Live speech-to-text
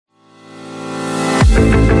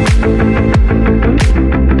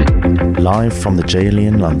live from the JLE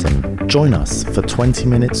in London. Join us for 20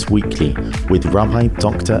 minutes weekly with Rabbi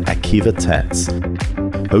Dr. Akiva Tetz,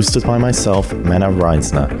 hosted by myself, Mena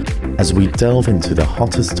Reisner, as we delve into the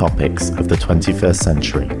hottest topics of the 21st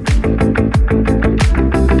century.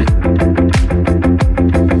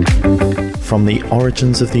 From the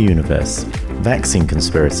origins of the universe, vaccine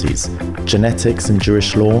conspiracies, genetics and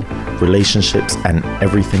Jewish law, relationships, and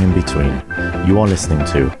everything in between, you are listening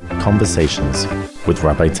to Conversations with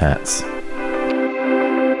Rabbi Tetz.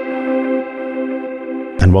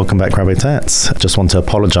 And welcome back, Rabbi Tetz. I just want to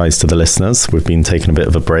apologize to the listeners. We've been taking a bit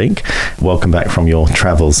of a break. Welcome back from your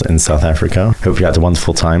travels in South Africa. Hope you had a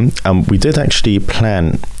wonderful time. We did actually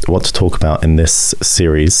plan what to talk about in this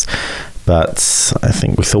series, but I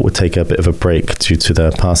think we thought we'd take a bit of a break due to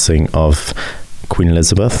the passing of Queen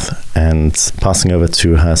Elizabeth and passing over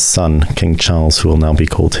to her son, King Charles, who will now be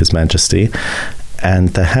called His Majesty. And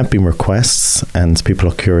there have been requests, and people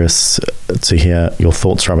are curious to hear your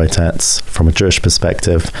thoughts, Rabbi Tetz, from a Jewish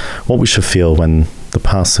perspective, what we should feel when the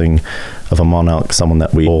passing of a monarch, someone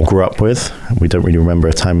that we all grew up with, we don't really remember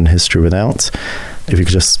a time in history without. If you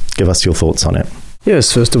could just give us your thoughts on it.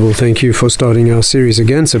 Yes, first of all, thank you for starting our series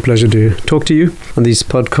again. It's a pleasure to talk to you on these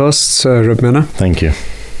podcasts, Reb Mena. Thank you.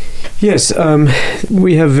 Yes,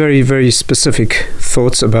 we have very, very specific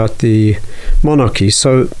thoughts about the monarchy.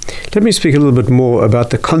 So let me speak a little bit more about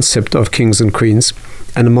the concept of kings and queens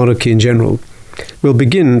and the monarchy in general. We'll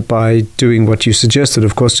begin by doing what you suggested,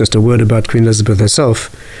 of course, just a word about Queen Elizabeth herself,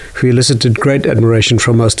 who elicited great admiration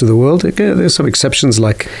from most of the world. Again, there's some exceptions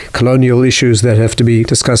like colonial issues that have to be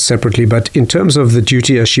discussed separately, but in terms of the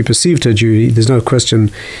duty as she perceived her duty, there's no question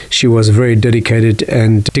she was a very dedicated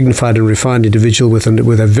and dignified and refined individual with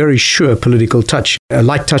a very sure political touch. A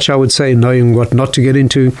light touch, I would say, knowing what not to get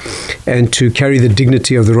into and to carry the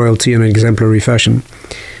dignity of the royalty in an exemplary fashion.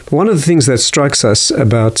 But one of the things that strikes us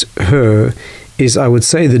about her is, I would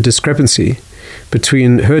say, the discrepancy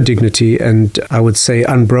between her dignity and, I would say,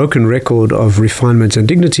 unbroken record of refinement and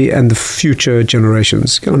dignity and the future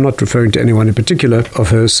generations. I'm not referring to anyone in particular of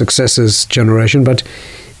her successors' generation, but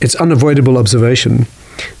it's unavoidable observation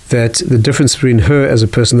that the difference between her as a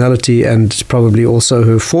personality and probably also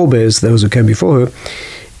her forebears, those who came before her,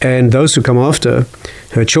 and those who come after,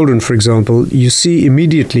 her children, for example, you see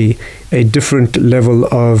immediately a different level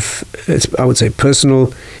of, I would say,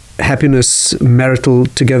 personal happiness, marital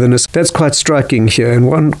togetherness. That's quite striking here, and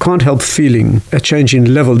one can't help feeling a change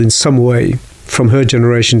in level in some way from her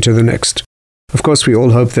generation to the next. Of course, we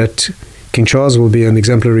all hope that King Charles will be an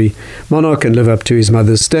exemplary monarch and live up to his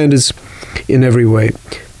mother's standards in every way.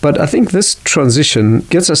 But I think this transition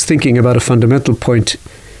gets us thinking about a fundamental point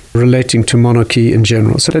relating to monarchy in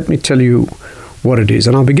general. So let me tell you what it is.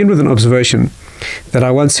 And I'll begin with an observation that I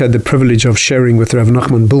once had the privilege of sharing with Rav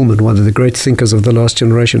Nachman Bullman, one of the great thinkers of the last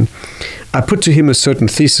generation. I put to him a certain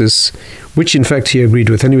thesis, which in fact he agreed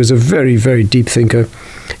with, and he was a very, very deep thinker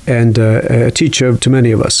and a teacher to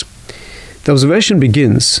many of us. The observation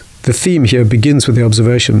begins, the theme here begins with the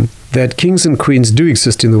observation that kings and queens do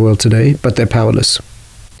exist in the world today, but they're powerless.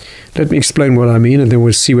 Let me explain what I mean, and then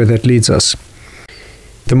we'll see where that leads us.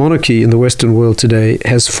 The monarchy in the Western world today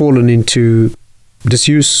has fallen into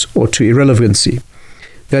disuse or to irrelevancy.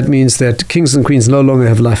 That means that kings and queens no longer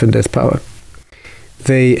have life and death power.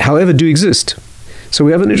 They, however, do exist. So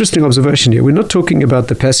we have an interesting observation here. We're not talking about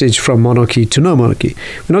the passage from monarchy to no monarchy.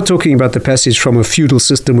 We're not talking about the passage from a feudal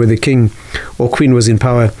system where the king or queen was in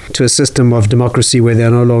power to a system of democracy where they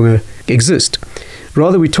no longer exist.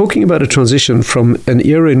 Rather, we're talking about a transition from an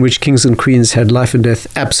era in which kings and queens had life and death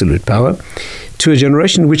absolute power to a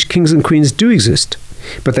generation in which kings and queens do exist,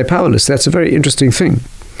 but they're powerless. That's a very interesting thing.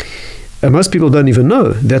 Most people don't even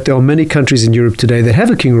know that there are many countries in Europe today that have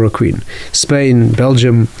a king or a queen. Spain,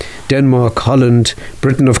 Belgium, Denmark, Holland,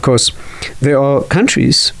 Britain, of course. There are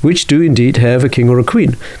countries which do indeed have a king or a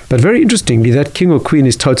queen. But very interestingly, that king or queen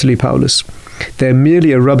is totally powerless. They're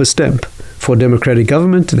merely a rubber stamp for democratic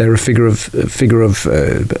government. They're a figurehead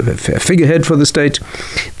for the state.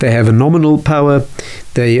 They have a nominal power.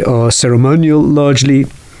 They are ceremonial largely.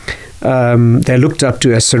 They're looked up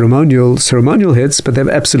to as ceremonial heads, but they have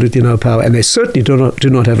absolutely no power, and they certainly do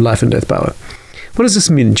not have life and death power. What does this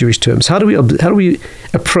mean in Jewish terms? How do we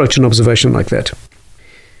approach an observation like that?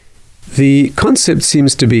 The concept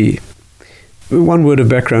seems to be, one word of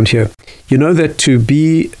background here. You know that to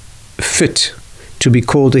be fit to be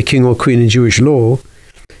called a king or queen in Jewish law,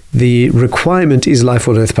 the requirement is life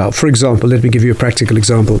or death power. For example, let me give you a practical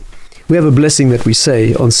example. We have a blessing that we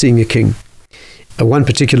say on seeing a king. One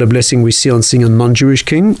particular blessing we see on seeing a non-Jewish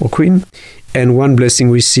king or queen, and one blessing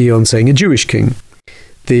we see on saying a Jewish king.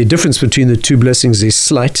 The difference between the two blessings is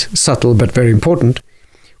slight, subtle, but very important.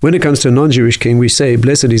 When it comes to a non-Jewish king, we say,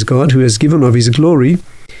 blessed is God who has given of his glory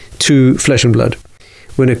to flesh and blood.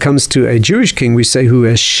 When it comes to a Jewish king, we say, who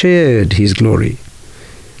has shared his glory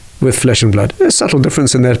with flesh and blood. There's a subtle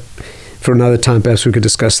difference in that. For another time, perhaps we could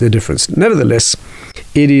discuss the difference. Nevertheless,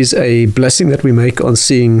 it is a blessing that we make on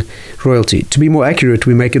seeing royalty. To be more accurate,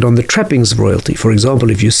 we make it on the trappings of royalty. For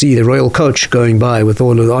example, if you see the royal coach going by with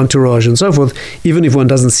all of the entourage and so forth, even if one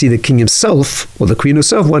doesn't see the king himself or the queen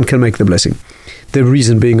herself, one can make the blessing. The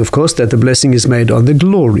reason being, of course, that the blessing is made on the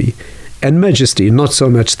glory and majesty, not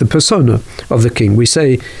so much the persona of the king. We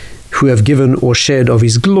say, who have given or shared of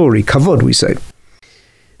his glory, kavod, we say.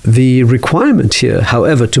 The requirement here,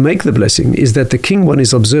 however, to make the blessing is that the king one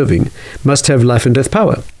is observing must have life and death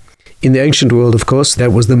power. In the ancient world, of course,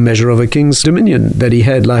 that was the measure of a king's dominion, that he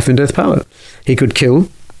had life and death power. He could kill,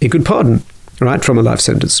 he could pardon, right, from a life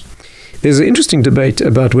sentence. There's an interesting debate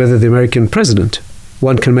about whether the American president,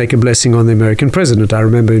 one can make a blessing on the American president. I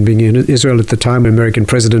remember being in Israel at the time, an American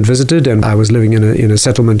president visited, and I was living in a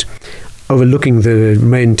settlement overlooking the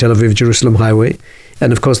main Tel Aviv-Jerusalem highway.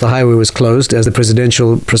 And of course, the highway was closed as the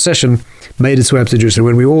presidential procession made its way up to Jerusalem.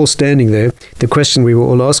 When we were all standing there, the question we were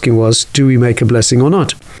all asking was, do we make a blessing or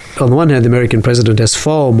not? On the one hand, the American president has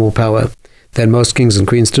far more power than most kings and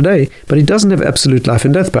queens today, but he doesn't have absolute life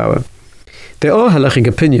and death power. There are halachic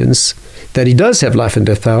opinions that he does have life and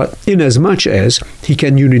death power, in as much as he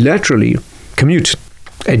can unilaterally commute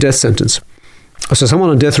a death sentence. So someone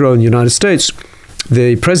on death row in the United States,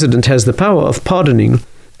 the president has the power of pardoning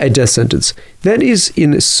a death sentence. That is,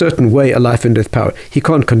 in a certain way, a life and death power. He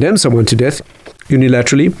can't condemn someone to death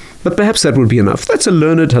unilaterally, but perhaps that would be enough. That's a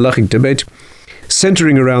learned halachic debate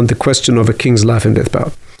centering around the question of a king's life and death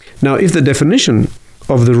power. Now, if the definition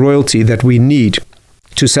of the royalty that we need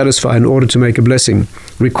to satisfy in order to make a blessing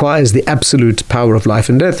requires the absolute power of life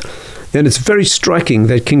and death, then it's very striking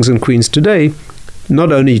that kings and queens today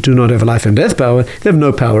not only do not have life and death power, they have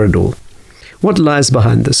no power at all. What lies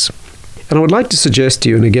behind this? And I would like to suggest to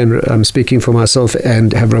you, and again, I'm speaking for myself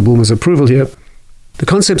and have Rab Bulmer's approval here, the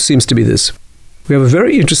concept seems to be this. We have a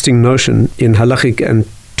very interesting notion in halachic and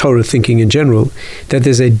Torah thinking in general, that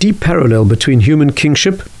there's a deep parallel between human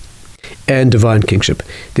kingship and divine kingship.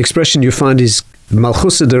 The expression you find is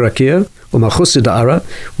Malchus Derakia, or Malchus Da'ara,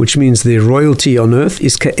 which means the royalty on earth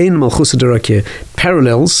is Ka'en Malchus Derakia,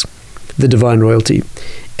 parallels the divine royalty.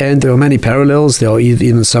 And there are many parallels. There are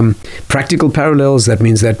even some practical parallels. That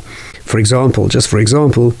means that, for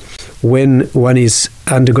example, when one is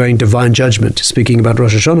undergoing divine judgment, speaking about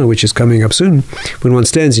Rosh Hashanah, which is coming up soon, when one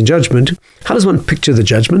stands in judgment, how does one picture the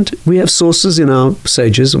judgment? We have sources in our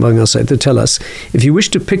sages, among our sages, that tell us, if you wish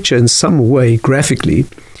to picture in some way, graphically,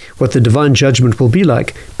 what the divine judgment will be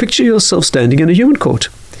like, picture yourself standing in a human court.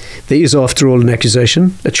 There is, after all, an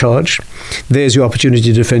accusation, a charge. There's your opportunity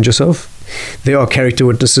to defend yourself. There are character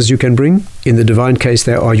witnesses you can bring. In the divine case,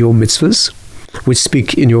 there are your mitzvahs, which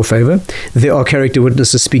speak in your favor. There are character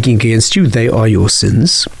witnesses speaking against you. They are your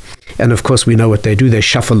sins. And of course, we know what they do. They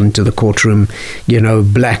shuffle into the courtroom,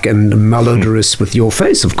 black and malodorous with your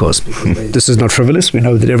face, of course. This is not frivolous. We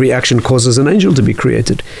know that every action causes an angel to be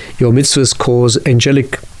created. Your mitzvahs cause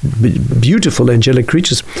beautiful angelic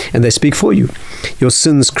creatures, and they speak for you. Your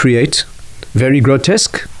sins create very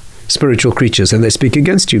grotesque spiritual creatures, and they speak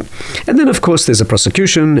against you. And then, of course, there's a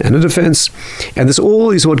prosecution and a defense, and this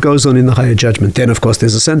all is what goes on in the higher judgment. Then, of course,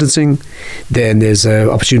 there's a sentencing, then there's an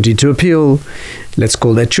opportunity to appeal, let's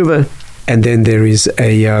call that tshuva, and then there is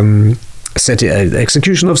an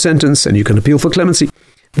execution of sentence, and you can appeal for clemency.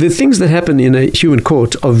 The things that happen in a human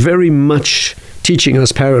court are very much teaching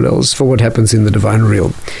us parallels for what happens in the divine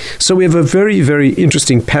realm. So we have a very, very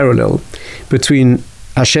interesting parallel between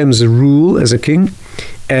Hashem's rule as a king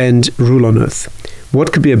and rule on earth.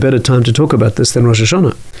 What could be a better time to talk about this than Rosh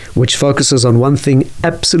Hashanah, which focuses on one thing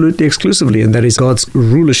absolutely exclusively, and that is God's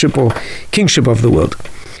rulership or kingship of the world.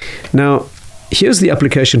 Now, here's the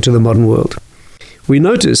application to the modern world. We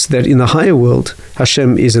notice that in the higher world,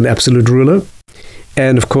 Hashem is an absolute ruler,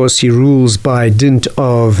 and of course he rules by dint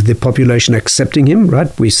of the population accepting him,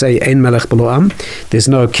 right? We say, Ein melech b'lo am, there's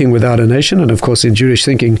no king without a nation, and of course in Jewish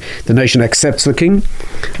thinking, the nation accepts the king.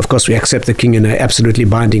 Of course we accept the king in an absolutely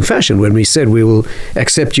binding fashion. When we said we will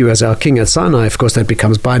accept you as our king at Sinai, of course that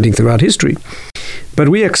becomes binding throughout history. But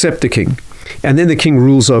we accept the king, and then the king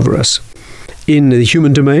rules over us. In the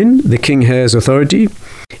human domain, the king has authority,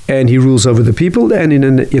 and he rules over the people, and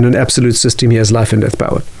in an absolute system he has life and death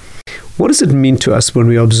power. What does it mean to us when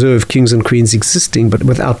we observe kings and queens existing but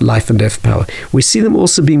without life and death power? We see them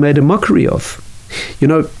also being made a mockery of.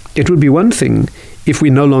 It would be one thing if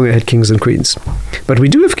we no longer had kings and queens. But we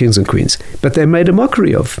do have kings and queens, but they're made a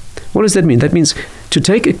mockery of. What does that mean? That means to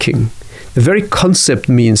take a king, The very concept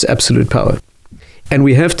means absolute power. And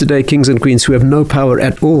we have today kings and queens who have no power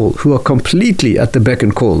at all, who are completely at the beck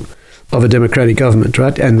and call of a democratic government,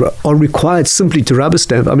 right? And are required simply to rubber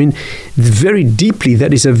stamp. I mean, very deeply,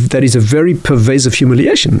 that is a very pervasive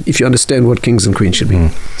humiliation, if you understand what kings and queens should be.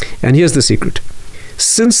 And here's the secret.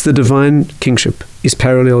 Since the divine kingship is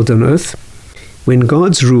paralleled on earth, when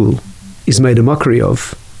God's rule is made a mockery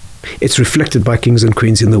of, it's reflected by kings and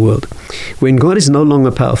queens in the world. When God is no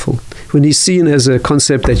longer powerful, when he's seen as a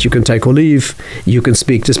concept that you can take or leave, you can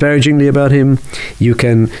speak disparagingly about him,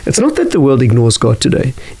 it's not that the world ignores God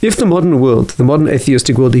today. If the modern world, the modern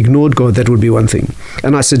atheistic world ignored God, that would be one thing.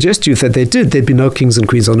 And I suggest to you that they did, there'd be no kings and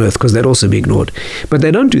queens on earth, because they'd also be ignored. But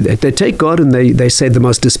they don't do that. They take God and they say the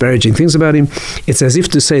most disparaging things about him. It's as if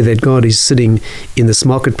to say that God is sitting in this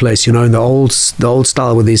marketplace, in the old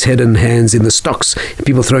style with his head and hands in the stocks, and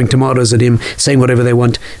people throwing tomatoes at him, saying whatever they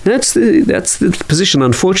want. That's the position,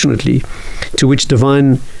 unfortunately, to which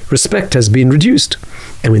divine respect has been reduced.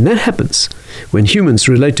 And when that happens, when humans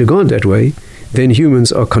relate to God that way, then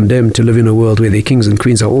humans are condemned to live in a world where their kings and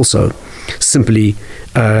queens are also simply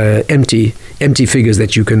empty figures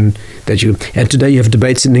that you can. And today you have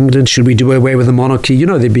debates in England: should we do away with the monarchy?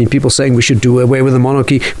 There've been people saying we should do away with the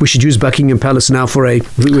monarchy. We should use Buckingham Palace now for a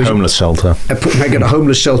homeless shelter. Make it a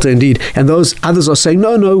homeless shelter, indeed. And those others are saying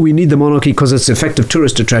no, we need the monarchy because it's an effective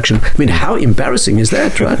tourist attraction. I mean, how embarrassing is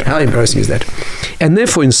that, right? How embarrassing is that? And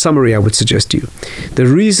therefore, in summary, I would suggest to you, the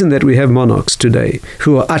reason that we have monarchs today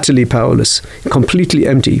who are utterly powerless, completely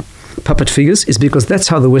empty puppet figures, is because that's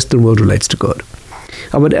how the Western world relates to God.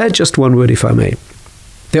 I would add just one word, if I may.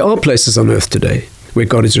 There are places on earth today where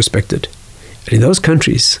God is respected. And in those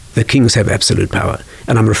countries, the kings have absolute power.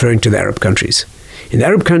 And I'm referring to the Arab countries. In the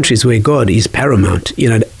Arab countries where God is paramount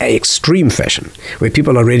in an extreme fashion, where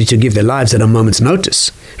people are ready to give their lives at a moment's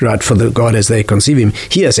notice, right, for the God as they conceive him,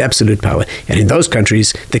 he has absolute power. And in those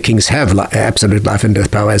countries, the kings have absolute life and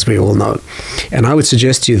death power, as we all know. And I would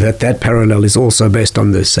suggest to you that parallel is also based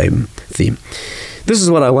on the same theme. This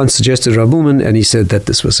is what I once suggested to Rav Buhlman, and he said that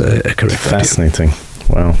this was a correct idea. Fascinating.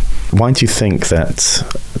 Wow. Why do you think that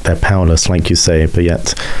they're powerless, like you say, but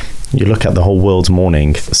yet you look at the whole world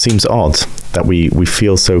mourning? It seems odd that we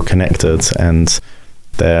feel so connected and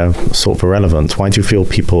they're sort of irrelevant. Why do you feel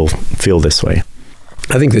people feel this way?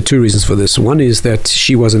 I think there are two reasons for this. One is that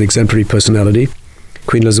she was an exemplary personality.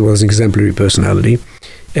 Queen Elizabeth was an exemplary personality.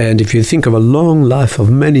 And if you think of a long life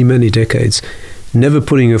of many, many decades, never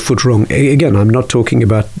putting a foot wrong. Again, I'm not talking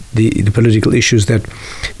about the political issues that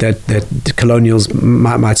the colonials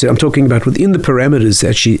might say. I'm talking about within the parameters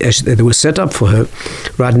that were set up for her,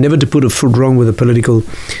 right? Never to put a foot wrong with a political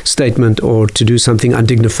statement or to do something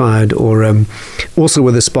undignified, or also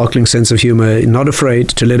with a sparkling sense of humor, not afraid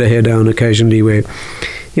to let her hair down occasionally, where,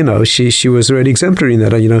 she was already exemplary in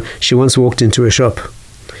that. She once walked into a shop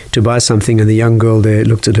to buy something, and the young girl there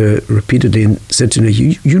looked at her repeatedly and said to her,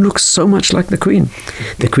 you look so much like the Queen.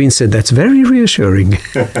 The Queen said, that's very reassuring.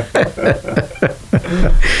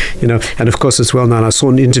 And of course it's well known. I saw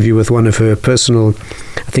an interview with one of her personal,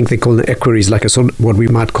 I think they call them equerries, like what we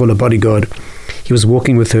might call a bodyguard. He was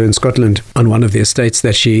walking with her in Scotland on one of the estates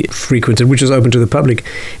that she frequented, which was open to the public.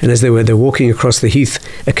 And as they're walking across the heath,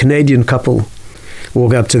 a Canadian couple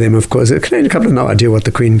walked up to them. Of course, a Canadian couple had no idea what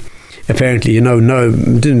the Queen, apparently,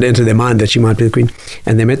 didn't enter their mind that she might be the Queen.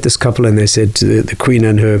 And they met this couple, and they said to the Queen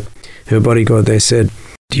and her bodyguard, they said,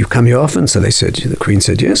 do you come here often? So the Queen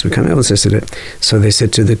said, yes, we come here often. So they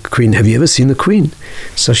said to the Queen, have you ever seen the Queen?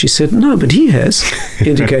 So she said, no, but he has,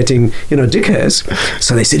 indicating, Dick has.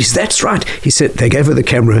 So they said, that's right. He said, they gave her the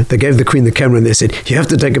camera. They gave the Queen the camera, and they said, you have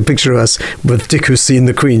to take a picture of us with Dick who's seen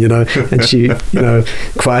the Queen, And she,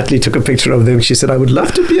 quietly took a picture of them. She said, I would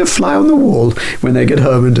love to be a fly on the wall when they get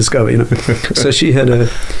home and discover, So she had a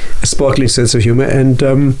sparkling sense of humor,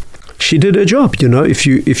 and she did her job.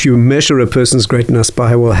 If you measure a person's greatness by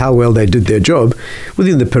how well they did their job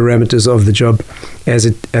within the parameters of the job as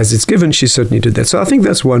it's given, she certainly did that. So I think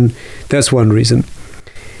that's one reason.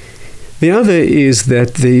 The other is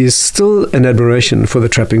that there is still an admiration for the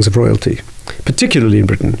trappings of royalty, particularly in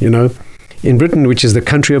Britain. In Britain, which is the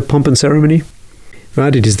country of pomp and ceremony,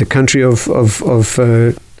 right? It is the country of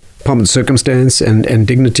pomp and circumstance and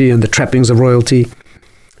dignity and the trappings of royalty.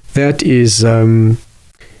 That is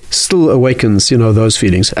still awakens, those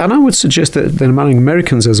feelings. And I would suggest that among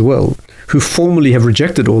Americans as well, who formally have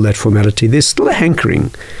rejected all that formality, there's still a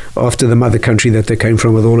hankering after the mother country that they came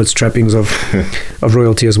from with all its trappings of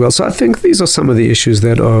royalty as well. So I think these are some of the issues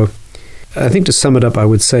that are, I think to sum it up, I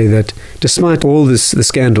would say that despite all the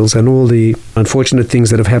scandals and all the unfortunate things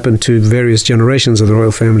that have happened to various generations of the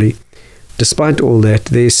royal family, despite all that,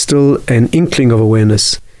 there's still an inkling of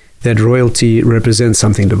awareness that royalty represents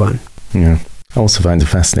something divine. Yeah. I also find it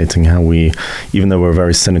fascinating how we, even though we're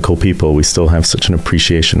very cynical people, we still have such an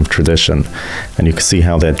appreciation of tradition. And you can see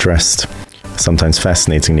how they're dressed, sometimes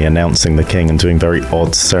fascinatingly, announcing the king and doing very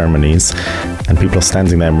odd ceremonies. And people are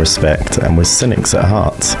standing there in respect, and we're cynics at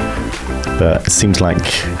heart. But it seems like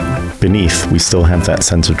beneath, we still have that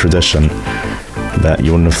sense of tradition that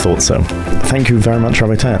you wouldn't have thought so. Thank you very much,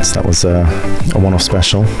 Rabbi Tatz. That was a one-off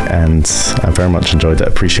special, and I very much enjoyed it,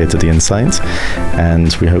 appreciated the insight,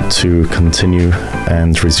 and we hope to continue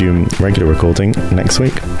and resume regular recording next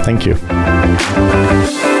week. Thank you.